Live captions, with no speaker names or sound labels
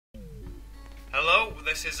Hello,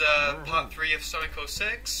 this is part 3 of Sonic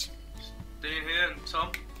 06. Dean here and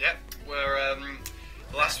Tom. Yep, we're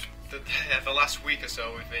the last week or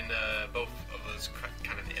so we've been both of us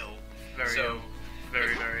kind of ill. Very ill.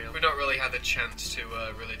 Very ill. We've not really had the chance to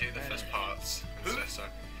really do the first parts.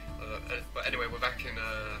 But anyway, we're back in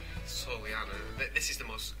Soliana. This is the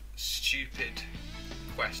most stupid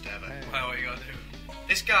quest ever. Wow, what you gotta do?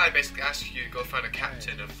 This guy basically asks you to go find a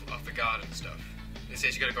captain of the guard and stuff. It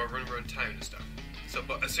says you gotta go run around town and stuff. So,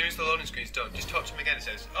 but as soon as the loading screen's done, just talk to him again. It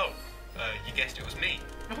says, "Oh, you guessed it was me."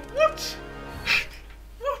 What?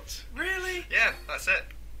 What? Really? Yeah, that's it.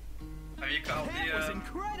 Have you got the? That was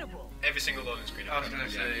incredible. Every single loading screen. I was gonna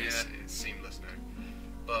say, it's seamless now.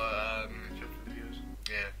 But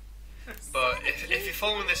yeah. But if you're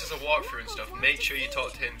following this as a walkthrough and stuff, make sure you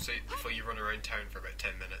talk to him before you run around town for about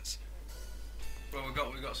 10 minutes. Well, we got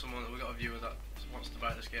a viewer that wants to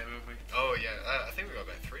buy this game, haven't we? Oh yeah, I think we got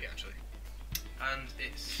about 3 actually. And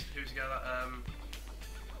it's who's the guy that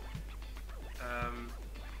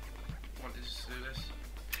wanted us to do this?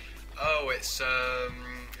 Oh, it's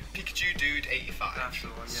Pikachu Dude 85. That's the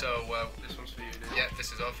one, yeah. So this one's for you, dude. yeah,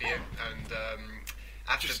 this is all for you. And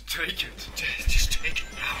after Just take it. just take it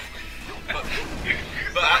now.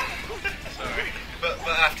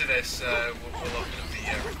 But after this, we'll open up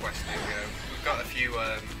the requesting. We've got a few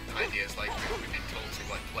ideas, like we've been told to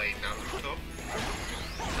like play Naruto.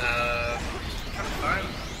 Kind of fun.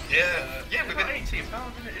 Yeah, we've been. £18, isn't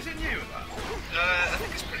it? Is it new that? I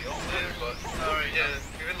think it's pretty old now, but Alright, yeah,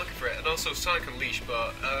 we've been looking for it, and also Sonic Unleashed.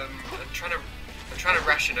 But I'm trying to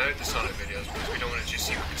ration out the Sonic videos because we don't want to just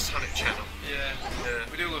see like a Sonic channel. Yeah.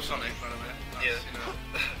 We do love Sonic, by the way. That's, Yeah. You know,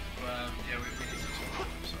 yeah, we need some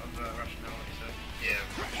sort of rationality. So. Yeah.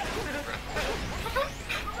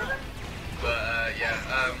 But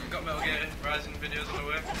We've got Metal Gear Rising videos on the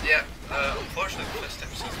way. yeah. Unfortunately, the first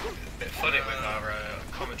episode's a bit funny with our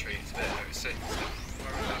commentary. It's a bit out of sync.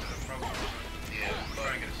 Yeah. But,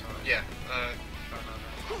 Try and get it sorted. yeah.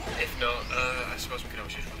 If not, I suppose we could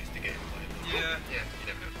always just release the game. Yeah. Yeah. You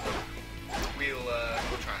never know. We'll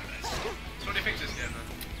try our best. So what do you think of this game then?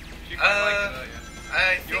 You quite like it, don't you?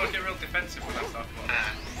 You always get real defensive when I talk about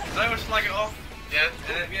it. I always slag it off. Yeah.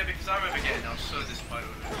 Yeah, because I remember I was so disappointed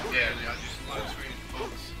with it. Yeah. Really, I just loads of screen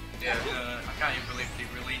books. Yeah. I can't even believe they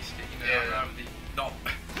released it. You know, Yeah. I'd rather they not.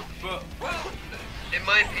 But Well, in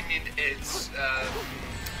my opinion, it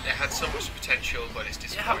had so much potential, but it's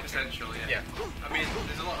it had disappointing. potential, yeah. I mean,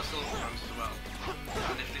 there's a lot of silver fans as well.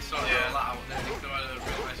 And if they sort Yeah. all that out, then they could have had a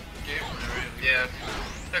real nice game from it, really. Yeah.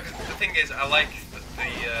 No, 'cause the thing is, I like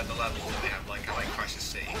the levels that they have. Like, I like Crisis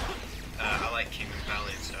City. I like Kingdom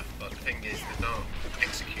Valley and stuff. But the thing is, they're not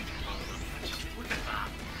executing well enough. Just look at that.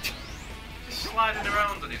 Just sliding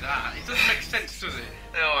around on his eye. It doesn't make sense, does it?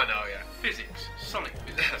 No, I know, yeah. Physics. Sonic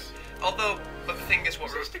physics. Although, but the thing is,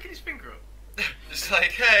 what Is he sticking his finger up? it's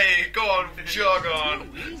like, hey, go on, jog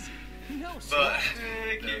on. Easy. No, But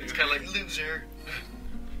Thank you. it's kind of like loser.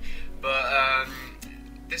 But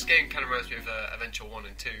this game kind of reminds me of Adventure 1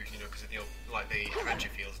 and 2, you know, because of the adventure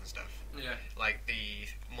feels and stuff. Yeah. Like the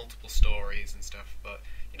multiple stories and stuff. But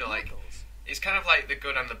you know, like it's kind of like the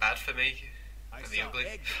good and the bad for me, and the ugly.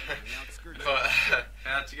 But I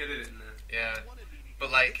had to get it in there. yeah,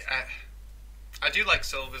 but like I do like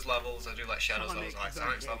Silver's levels. I do like Shadow's levels. I like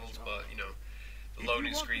Sonic's levels. But you know, the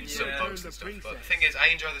loading screens, some Yeah. bugs and stuff. But the thing is, I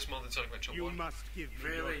enjoy this more than Sonic Adventure 1.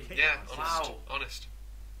 Really? Yeah, honest. Wow. Honest.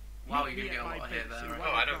 Wow, you're gonna get a lot of hate there, right?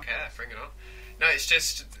 Oh, I don't care. Bring it on. No, it's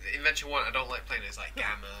just Adventure 1. I don't like playing it as like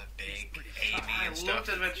Gamma, Big, Amy, I and loved stuff.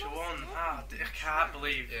 Adventure 1. I can't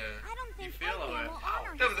believe Yeah. I don't you think feel that way. Wow.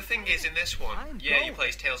 No, but the thing is, in this one, I'm yeah, you going. play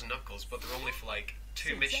as Tails and Knuckles, but they're only for like 2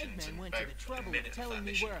 Since missions Eggman and went about to the a trouble of minute of that telling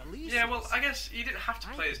me mission. where Elise Yeah, well, is. I guess you didn't have to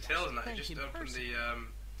I play as think I Tails should and that. You thank just him opened the.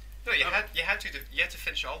 No, you had to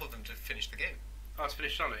finish all of them to finish the game. Oh, to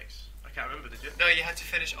finish Sonic's. I can't remember. Did you? No, you had to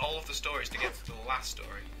finish all of the stories to get to the last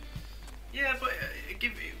story. Yeah, but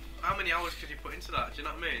how many hours could you put into that? Do you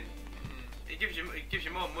know what I mean? It gives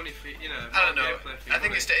you more money for you know. I don't know. gameplay for your I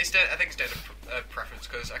think money. I think it's down to preference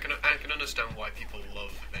because I can understand why people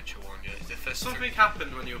love Adventure 1. You know, it's the first Something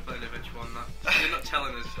happened when you were playing Adventure 1 that you're not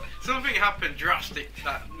telling us. Something happened drastic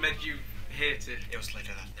that made you hate it. It was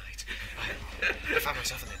later that night. I found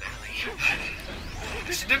myself in an alley. I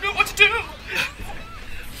just didn't know what to do.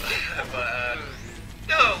 But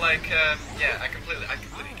no, like yeah, I completely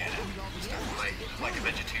get it. Like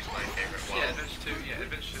Adventure 2 is my favourite. Well, Yeah, Adventure 2. Yeah,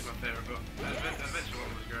 Adventure 2 is my favourite, but Adventure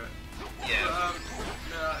 1 was great. yeah,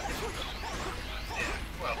 But, yeah.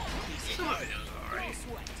 Well, some of it was alright.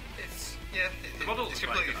 it's The model it's was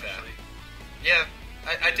quite completely good, fair. actually. Yeah,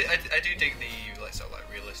 I do dig the like sort of like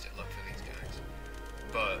realistic look for these guys,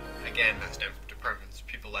 but again, that's down to preference.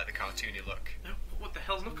 People like the cartoony look. What the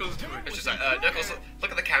hell's Knuckles doing? It's just like, Knuckles,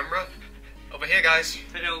 look at the camera. Over here, guys.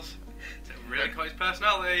 Tails. It really caught his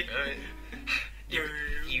personality. You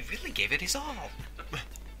really gave it his all.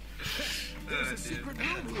 Secret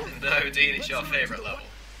room. No, Dean, it's your favourite level.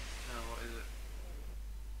 What is it?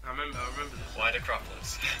 I remember this. Wide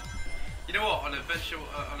Acropolis. You know what? On Adventure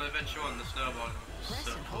 1, the snowboarding was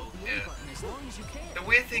so cool. Yeah. As long as you can. The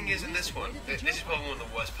weird thing is in this one, this is probably one of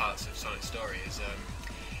the worst parts of Sonic's story, is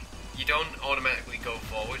you don't automatically go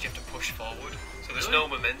forward, you have to push forward. So there's no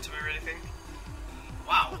momentum or anything.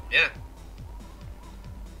 Wow. Yeah.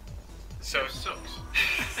 So It sucks.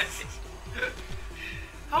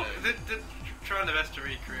 They're trying their best to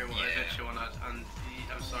recreate what Adventure 1 had, and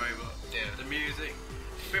I'm sorry, but the music.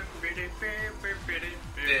 Yeah.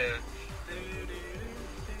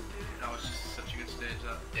 That was just such a good stage,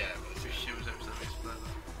 that. Yeah, it was. It shivers every time I explain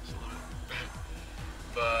that. Just love it.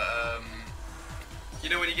 But You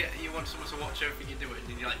know when you want someone to watch everything you do it,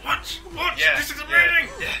 and you're like, watch! Yeah, This is amazing!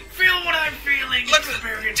 yeah. Feel what I'm feeling! look,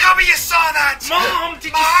 Experience. tell me you saw that! Mom, did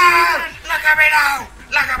you see that? Look at me now!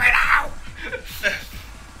 Look at me now!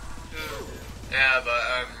 Yeah, but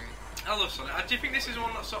I love Sonic. Do you think this is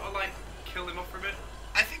one that sort of like killed him off for a bit?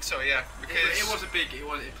 I think so, yeah, because It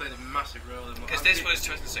played a massive role in what because this was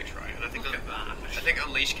 2006, right? And I think Look at that. I think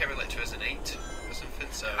Unleashed came in like 2008 or something.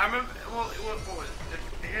 So I remember. Well, what was it?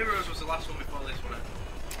 The Heroes was the last one before this one.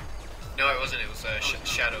 no, it wasn't. It was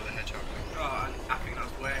Shadow the Hedgehog. Oh, I think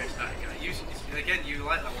that's where it started. You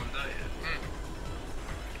like that one, don't you?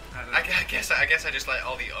 I guess I just like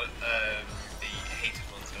all the hated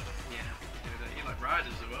ones, don't I? Yeah. You like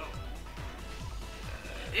Riders as well.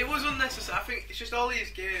 It was unnecessary. I think it's just all these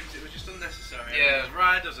games. It was just unnecessary. Yeah. There's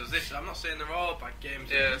Riders. There's this. I'm not saying they're all bad games.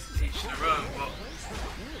 Yeah. Each their own, but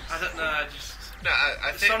I don't know. I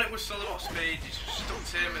think Sonic was still about speed. You just stuck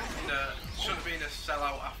to him, and shouldn't have been a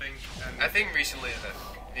sellout. I think. And I think recently that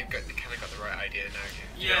they kind of got the right idea now.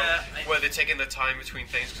 Yeah. Where they're taking the time between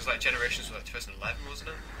things because like Generations was like 2011,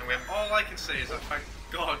 wasn't it? And we haven't. all I can say is that thank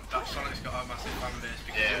God that Sonic's got a massive fan base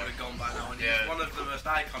because it would have gone by now. And he's one of the most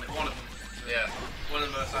iconic. One of them. Yeah. One of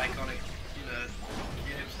the most iconic,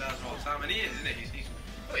 game stars of all time, and he is, isn't he? He's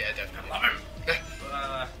Oh yeah, definitely. I love him.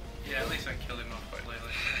 But yeah, at least I killed him off quite lately.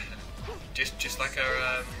 Just like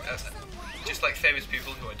just like famous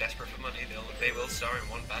people who are desperate for money, they will star in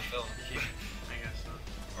one bad film I guess so.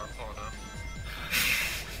 or a porno.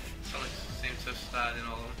 Sonic seems to have starred in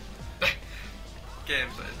all of them.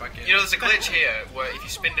 Games, that is bad games. You know, there's a glitch here where if you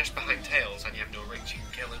spin dash behind Tails and you have no rings, you can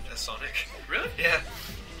kill him as Sonic. Really? Yeah.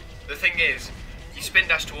 The thing is, you spin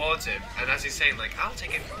dash towards him, and as he's saying, like, I'll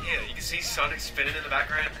take it from here, you can see Sonic spinning in the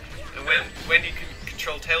background, and when you can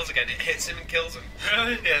control Tails again, it hits him and kills him.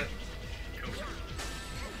 Really? Yeah. Cool.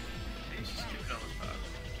 He's just skipping all this part.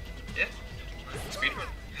 Yeah. Speedrun.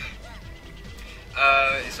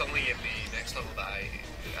 It's only in the next level that I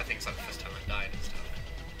think it's like the first time I died and stuff.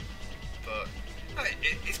 But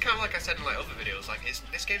it's kind of like I said in like other videos, like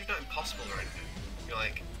this game's not impossible or anything. You're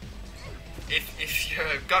like, if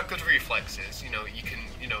you've got good reflexes, you can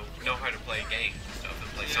know how to play games and stuff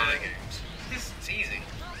and play Sonic games. It's easy.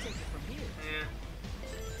 Yeah.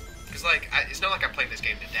 Because like it's not like I played this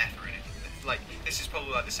game to death or anything. Like this is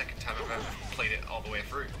probably like the second time I've ever played it all the way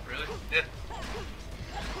through. Really? Yeah.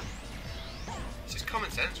 It's just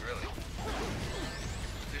common sense, really.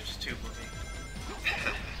 They're just too bloody.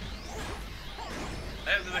 I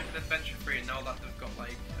hope they make an Adventure 3 now that they've got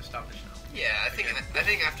like established now. Yeah, I think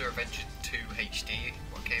after Adventure 2 HD,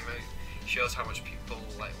 what came out, shows how much people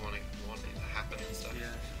like want it to happen and stuff.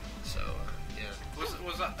 Yeah. So yeah. Was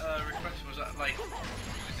that request? Was that like?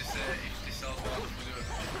 Did they say if they sell one, we'll do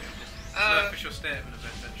Adventure 3? It's an official statement of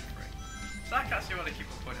Adventure 3. So I can't see why they keep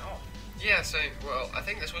on putting it off. Yeah. So well, I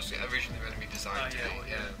think this was originally going to be designed.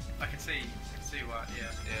 I can see why.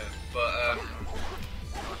 Yeah. Yeah. But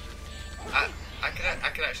I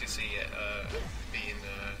could actually see it being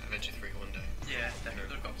Adventure 3 one day. Yeah, definitely.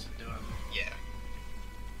 They've got to do it. Yeah.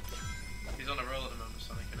 He's on a roll at the moment,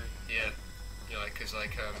 Sonic, isn't he? Yeah. Because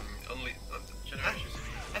Generations.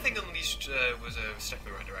 I think Unleashed was a step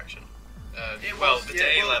in the right direction. It well, was, the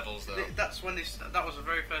yeah, A levels though. That's when that was the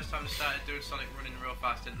very first time they started doing Sonic running real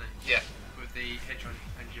fast, didn't they? Yeah. With the Hedgehog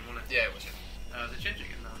engine, wasn't it? Yeah, it was. The changing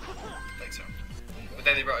it now. I think so. But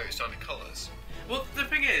then they brought out Sonic Colors. Well, the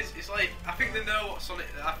thing is, it's like I think they know what Sonic.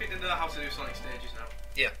 I think they know how to do Sonic stages now.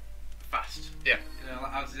 Yeah. Fast. Yeah.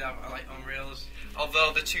 Like how to do like on rails.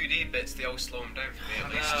 Although the 2D bits, they always slow them down for me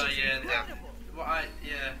at least.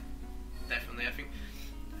 Yeah. Definitely. I think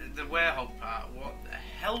the Werehog part. What the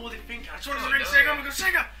hell will they think? I just want to ring Sega. I'm going to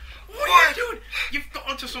Sega. What are you doing? You've got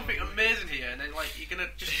onto something amazing here, and then like you're gonna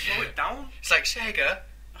just slow it down. It's like, Sega,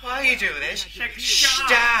 why are you doing this? Sega,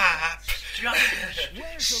 Stop! Stop.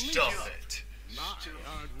 Stop it.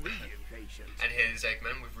 And here's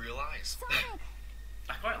Eggman with real eyes.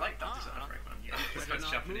 I quite like that design for Eggman. Yeah,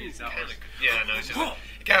 it's Japanese. That was. Yeah, no, it's just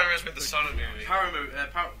it kind of reminds me of the Sonic movie.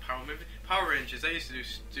 Power Rangers. They used to do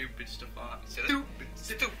stupid stuff like that.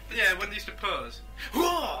 Stupid. Yeah, when they used to pose. Whoa!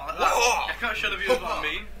 I can't show the viewers what I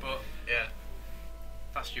mean, but Yeah.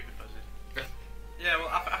 that's stupid poses. Yeah, well,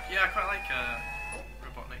 I quite like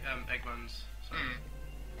Robotnik, Eggman's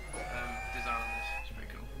design on this. It's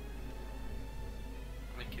pretty cool.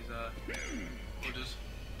 I think his udders.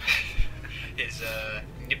 His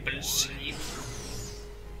nipples.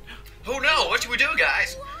 Oh no! What should we do,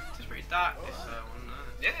 guys? It's pretty dark. This one.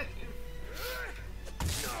 Yeah.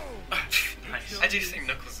 Nice. I do think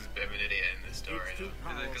Knuckles is a bit of an idiot in this story, though,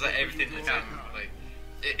 because like everything that like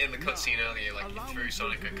in the cutscene earlier, like he threw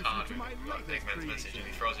Sonic a card with like, Eggman's message, and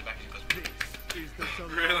he throws it back and he goes.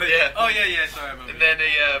 Really? Yeah. Oh yeah. Sorry, I remember. And then he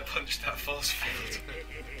punched that force field.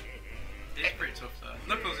 It's pretty tough though.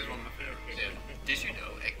 Knuckles is one of my favourites. Yeah. Did you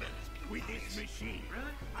know Eggman has blue eyes? Really?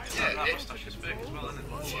 Yeah, that it- mustache is big as well, isn't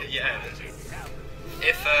it? Yeah, it is.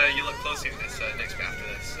 If you look closely at this next bit after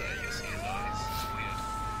this, you'll see his eyes. It's weird.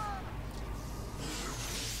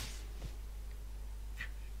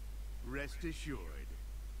 Rest assured,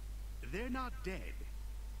 they're not dead.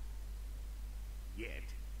 Yet.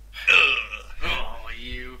 Oh,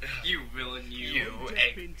 you villain, you. You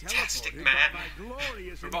Just been fantastic teleported man. by my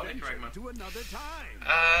glorious Robotnik, invention right, man? to another time.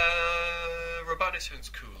 Robotnik sounds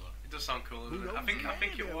cooler. It does sound cool, doesn't it? Who I think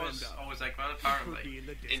knows it where was they'll end up? always Eggman, Could be apparently. in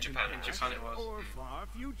the In distant Japan. In past Japan it was. or far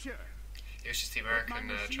future. It was just the My American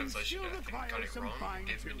machine translation. still I think got requires it some wrong. fine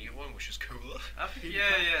Gave me a new tuning. one, which was cooler. I think, In yeah,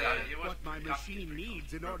 fact, it was. what my machine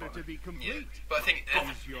needs in order to be Yeah, complete but I think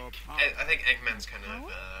is your power. I think Eggman's kind of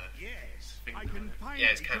Yes, Think I about can it. finally Yeah,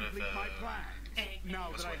 it's kind of, complete my plan. Now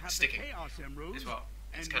what's that I what, have sticking. the Chaos Emeralds, Is what?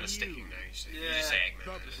 it's and kind of you, sticking now. You Yeah. just say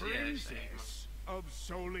the Eggman. Just- yeah, just say princess of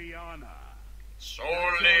Soliana.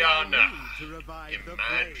 Soliana. To revive the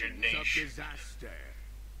flames of Imagination. disaster.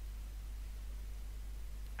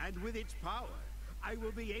 And with its power, I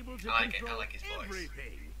will be able to I like it, I control like his voice.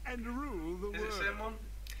 everything and rule the Is it world. the same one?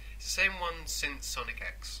 It's the same one since Sonic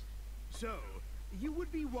X. So, you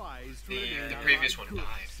would be wise to The, remain the on previous my one good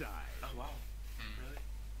died. side. Oh wow. Hmm. Really?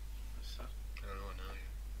 That's sad. I don't know.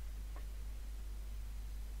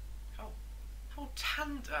 How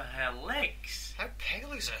tanned are her legs? How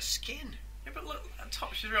pale is her skin? Yeah, but look, at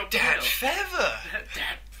top she's real Dad pale. Feather!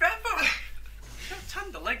 Dad Feather! How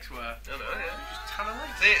tanned the legs were. I don't know, yeah. Just tan her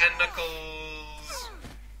legs. See, and Knuckles.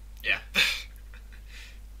 Yeah.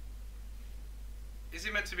 Is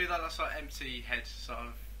he meant to be like that sort of empty head, sort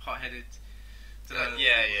of hot-headed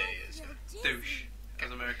Yeah, he is. Yeah. douche,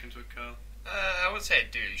 as Americans would call? I wouldn't say a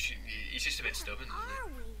douche. He's just a bit stubborn,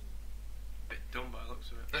 isn't he? Bit dumb by the looks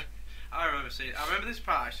of it. I remember this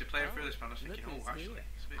part actually playing through this part. I was thinking, Look oh, who's actually, here.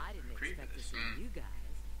 it's a bit I didn't creepy. expect to This. see you guys.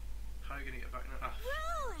 How are you gonna get back now? Ah,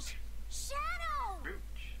 Rouge! Shadow!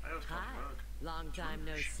 Rooch. I always called Hi. him Rogue. Long time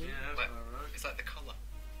no see. Yeah, I was Like, called him Rogue. it's like the colour.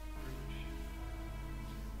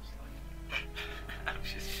 It's like, I'm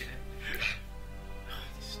just kidding.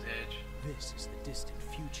 The stage. This is the distant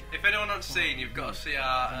future. If anyone hasn't seen, you've got to see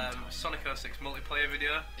our Sonic 06 multiplayer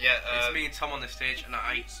video. Yeah, It's me and Tom on the stage, and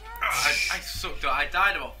I sucked up. I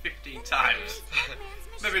died about 15 times.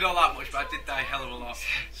 Maybe not that much, but I did die a hell of a lot.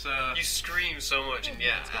 So You scream so much, and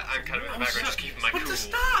yeah, I'm kind of in the background just keeping my but cool. the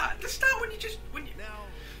start when you.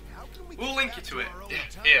 We'll link you to it.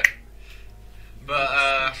 Yeah. But,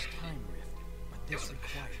 Time rift, but this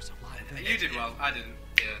requires a lot of You did well. I didn't.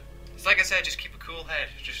 yeah. It's like I said, just keep a cool head.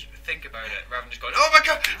 Just think about it, rather than just going, oh my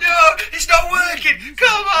god, no, it's not working!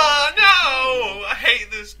 Come on, no! I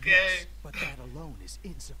hate this game. Yes, but that alone is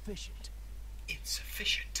insufficient.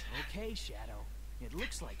 Insufficient. Okay, Shadow. It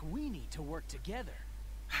looks like we need to work together.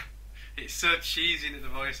 It's so cheesy in the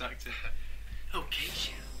voice acting. Okay,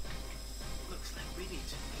 Shadow. Looks like we need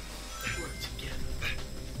to work together.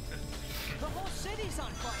 The whole city's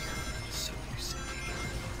on fire. So you say.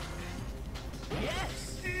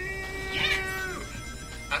 Yes.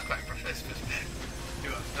 I was quite impressed with this first bit. Do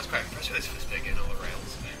it. I was quite impressed with this first bit getting all the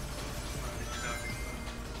rails.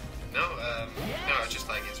 No, it's just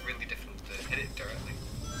like, it's really difficult to hit it directly.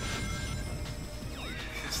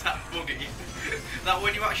 It's that buggy. That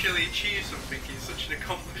when you actually achieve something is such an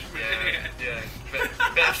accomplishment. Yeah.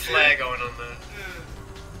 Bit of flair going on there.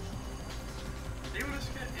 Do you want to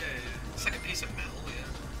skate? Yeah. It's like a piece of metal, yeah.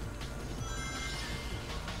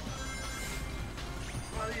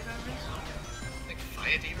 What are you doing? Like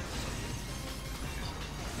fire demons or something.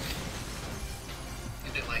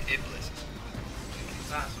 like Iblis or something.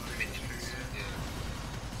 That's what it is. Yeah.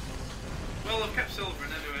 Well, they've kept Silver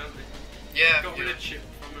in anyway, haven't they? Yeah. Got rid of Chip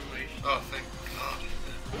from Unleashed. Oh, thank God.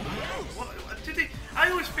 What did he? I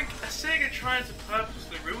always think Sega trying to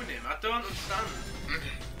purposely ruin him. I don't understand. You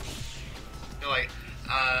know, like,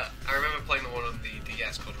 I remember playing the one on the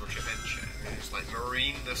DS called Rush Adventure. And it was like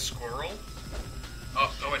Marine the Squirrel. Oh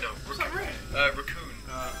wait, no. Was that right? Raccoon.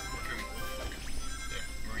 Raccoon.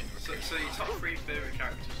 Yeah, Marine the Raccoon. So your top 3 favourite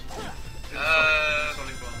characters?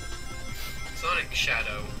 Sonic Ball. Sonic,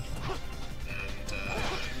 Shadow, and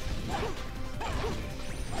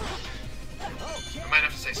I might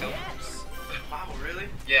have to say Silver. Wow, really?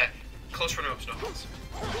 Yeah, close runner-ups, Knuckles.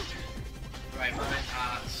 Right, mine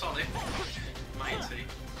are Sonic, Mighty,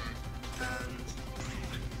 and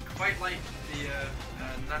quite like the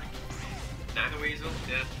Knack the Weasel.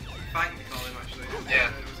 Yeah. Fang, they call him actually. Yeah.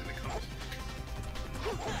 It was in the comics.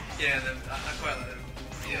 Yeah, I quite like them.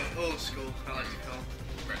 Yeah. Old school, I like to call.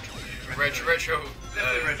 Retro.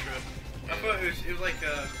 Definitely retro. I thought it was like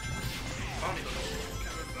Barney Bubble. I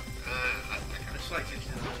can't remember. I just liked it. It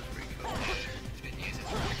was pretty cool. It's been used in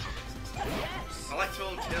the comics and stuff. I liked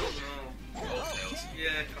Old Tales and all. Old Tales.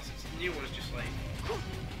 Yeah, because the new one is just like.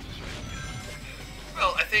 Just really good.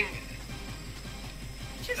 Well, I think.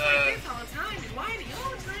 Just like this all the time. And why do you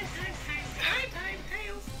all the time,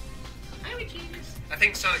 Tails? I'm a genius. I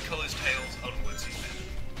think Sonic Colors Tails onwards he's better.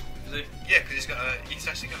 Is he? Yeah, because he's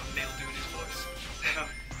actually got a male doing his voice.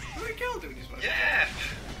 What a girl doing his voice? Yeah.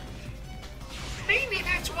 Maybe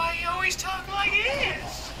that's why he always talk like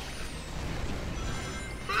this.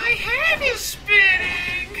 My head is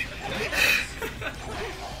spinning.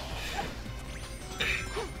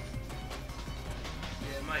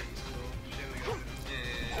 Yeah, mate, it's cool. Here we go.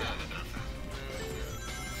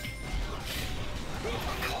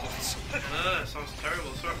 No, it sounds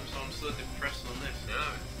terrible. Sorry if I sound so depressed on this. No.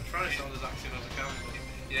 I'm trying to sound as active as I can, but...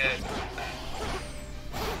 Yeah.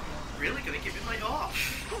 Really? Gonna give it my off?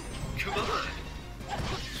 Come on.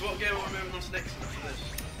 So what game are we moving on to next after this?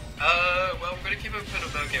 Well, we're gonna keep open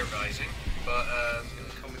up Metal Gear Rising, but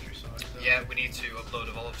The commentary side. So. yeah, we need to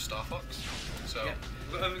upload a lot of Star Fox. So Yeah.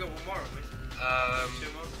 We've got one more, haven't we?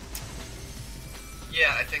 2 more?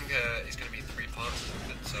 yeah, I think it's gonna be 3 parts or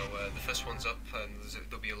something. So the first one's up, and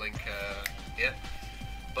there'll be a link here.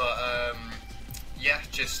 But yeah,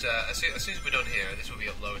 just as soon as we're done here, this will be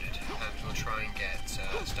uploaded, and we'll try and get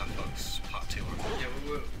Star Fox Part 2 on. Yeah,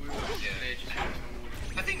 we were Yeah. ages.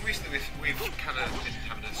 I think recently we've kind of been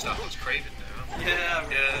having a Star Fox craving now. Yeah,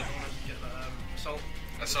 really. Yeah. I want to get that Assault.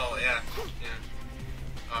 Assault, yeah.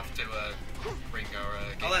 I'll have to bring our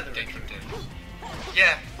I like the GameCube retro down. games.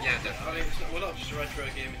 Yeah, I definitely. mean, we're not just a retro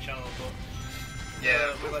gaming channel, but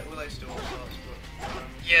Yeah. we like to do all sorts. But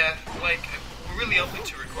Yeah, like, we're really open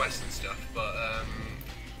to requests and stuff, but,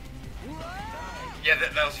 yeah,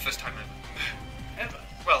 that was the first time ever. ever.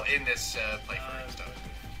 Well, in this playthrough and stuff.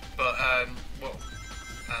 But,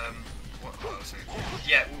 what else?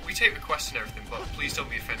 Yeah, we take requests and everything, but please don't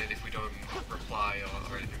be offended if we don't reply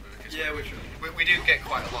or anything. Because Yeah, which we do get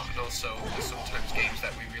quite a lot, and also there's sometimes games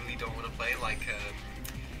that we really don't want to play, like,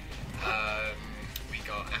 we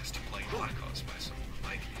got asked to play Black Ops by someone.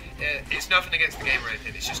 Like, it's nothing against the game or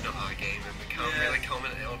anything, it's just not our game, and we can't really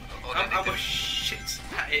comment on anything. I'm a shit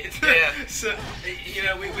at it. Yeah. So, you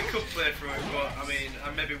know, we could play through it, but I mean,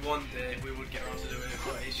 maybe one day we would get around to doing it.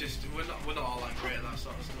 But it's just we're not all that great at that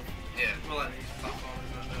sort of stuff. Yeah. We're like these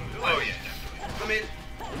platformers, and Oh yeah, definitely.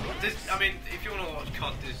 I mean, if you want to watch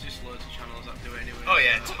COD, there's just loads of channels that do it anyway. Oh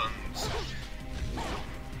yeah, tons.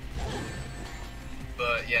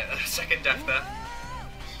 But yeah, second death there.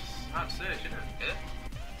 Hard to search, isn't it? Yeah.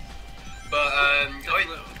 But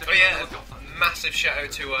Definitely yeah, look up that. massive shout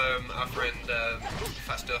out to our friend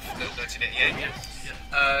Fat Stuff 1988. Yes.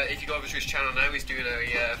 If you go over to his channel now, he's doing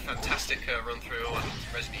a fantastic run through on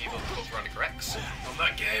Resident Evil Code Veronica X on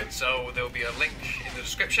that game. So there'll be a link in the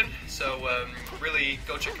description. So really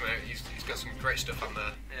go check him out. He's got some great stuff on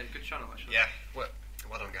there. Yeah, good channel actually. Yeah, well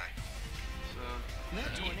done, guy.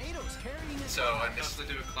 That tornado's carrying it. So and Just this,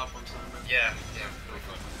 to do a collab one time. Man. yeah, really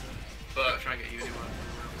fun. But Try and get uni one.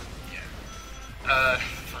 yeah,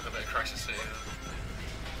 find a bit of Crisis here.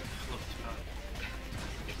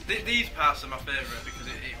 These parts are my favourite because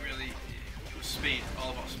it really it was speed,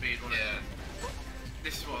 all about speed, wasn't Yeah. it?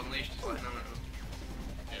 This is what Unleashed is like now.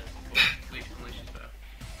 Yeah. Unleashed is better.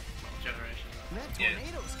 Well, Generation. That Yeah.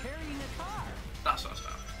 tornado's carrying a car. That sort of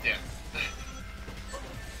stuff. Yeah.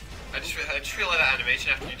 I just feel like that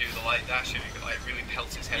animation after you do the light dash, and it like really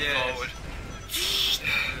pelts its head Yes. forward.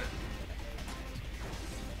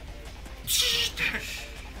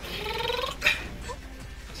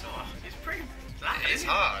 So it's pretty It is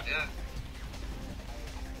hard, yeah.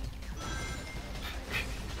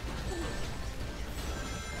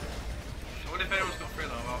 I wonder if anyone's got through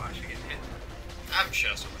that without actually getting hit. I'm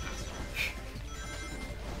sure someone has.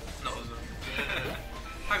 Not us though.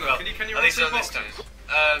 Hang on, Well, can you at run least through not this boxes?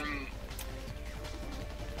 time.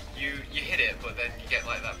 You hit it, but then you get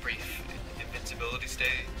like that brief invincibility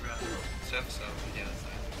state stuff. So yeah, that's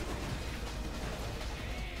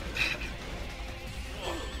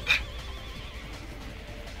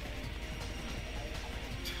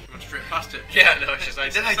Went straight past it. yeah. No, it's just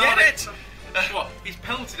like, did I get it? What? He's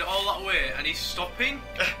pelted it all that way and he's stopping?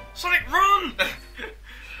 Sonic, run!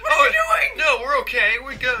 What are you doing? No, we're okay.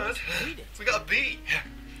 We're good. We got a B,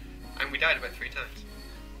 and we died about 3 times.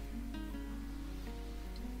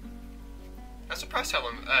 I'm surprised how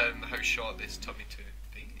long, how short this took me to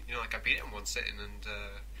beat. You know, like I beat it in one sitting, and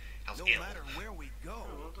I was No ill. matter where we go,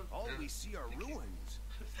 all we see are ruins.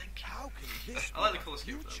 Thank you. How can this I like be the colour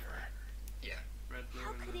scheme though. future? Yeah, Red, blue,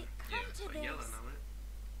 How and could it yeah, come it's to like this? yellow now, isn't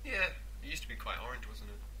it? yeah. It used to be quite orange, wasn't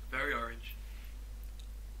it? Very orange.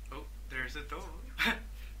 Oh, there's a door.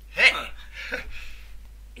 Hey.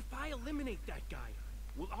 If I eliminate that guy,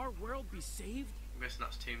 will our world be saved? I'm guessing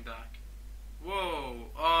that's Team Dark. Whoa!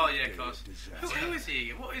 Oh yeah, Day of cause disaster. who is he?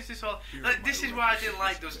 What is this all? Here's Like, my this is why I didn't legacy.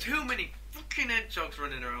 like. There was too many fucking hedgehogs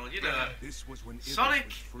running around. You know. This was when Sonic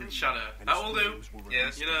Icarus was free, and Shadow. and That his will do. flames were Yeah.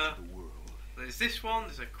 released You know. into the world. There's this one.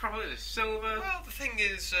 There's a crawler. There's Silver. Well, the thing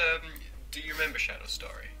is, do you remember Shadow's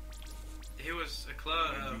story? He was a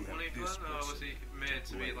clone. When you One have clone, this or was person, he made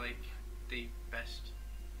to be blade. like the best?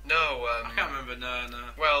 No. I can't remember. No.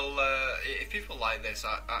 Well, if people like this,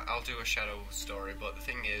 I'll do a Shadow story. But the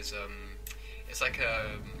thing is, it's like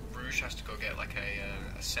Rouge has to go get like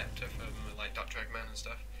a scepter from like Dr. Eggman and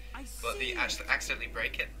stuff, I but they see. accidentally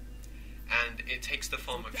break it, and it takes the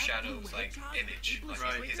form of that Shadow's blue like hedgehog, image, Iblis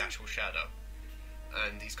like Right. his actual shadow,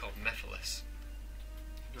 and he's called Mephiles.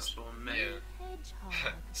 That's what I meant. Yeah.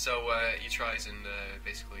 Hedgehog. So he tries and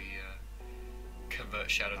basically convert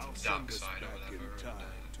Shadow I'll to the dark send us side or back in whatever. time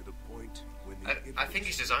And, to the point when the I think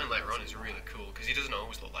his Iblis design later on is really cool because he doesn't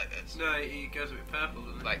always look like this. No, he goes a bit purple,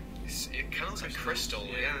 doesn't he? Like it kind of looks like crystal.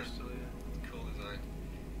 Yeah, Crystal, yeah. cool design.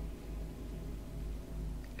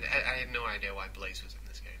 I have no idea why Blaze was in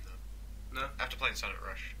this game though. No? After playing Sonic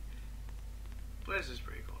Rush. Blaze is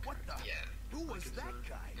pretty cool. What the? Yeah. Who was his, that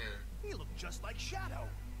guy? Yeah. He looked just like Shadow.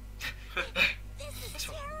 This is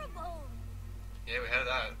terrible. Yeah, we heard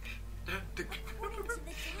that. According to the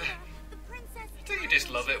data, the princess. Don't you just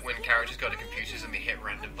love it when characters go to computers and they hit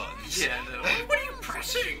random buttons? Yeah, no. What are you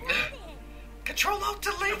pressing? Control Alt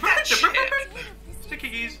Delete that shit! Sticky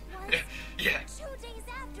keys. Yeah. 2 days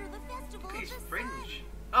after the festival of He's the fringe.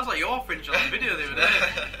 That was like your fringe on the video the other day.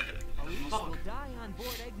 Elise Fuck. will die on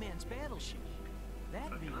board Eggman's battleship. That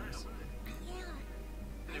Fucking means hell, man.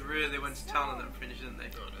 Yeah. They really went to town on that fringe, didn't they?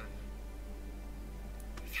 Oh, no.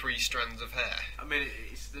 3 strands of hair. I mean,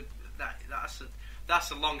 it's that's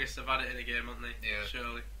the longest they've had it in a game, haven't they? Yeah.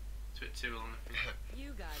 Surely. It's a bit too long.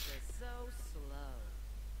 You guys are so slow.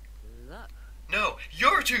 Look. No,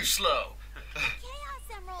 you're too slow!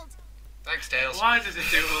 Chaos Emerald. Thanks, Tails. Why does it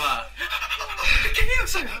do that?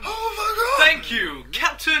 Oh my god! Thank you,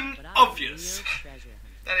 Captain But I'm Obvious. a real treasure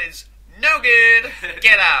hunter. That is no good!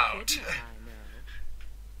 Get out! Didn't I know?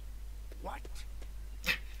 What?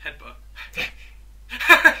 Headbutt.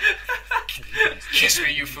 Kiss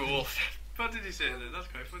me, you fool! What did he say then? That's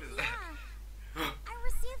quite funny. Yeah. Though. I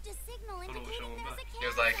received a signal Hold on, indicating show 'em there's a back. chaos It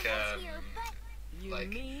was like, emerald here, but You Like-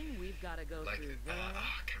 mean we've got to go Like, through I there?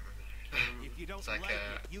 can't remember. If you don't It's like, like it,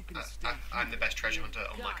 you can stay I'm the here. best treasure hunter,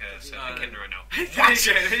 unlike a certain kid right now.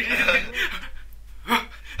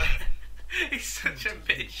 He's such a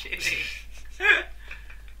bitch, isn't he?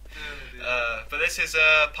 But this is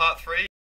part 3.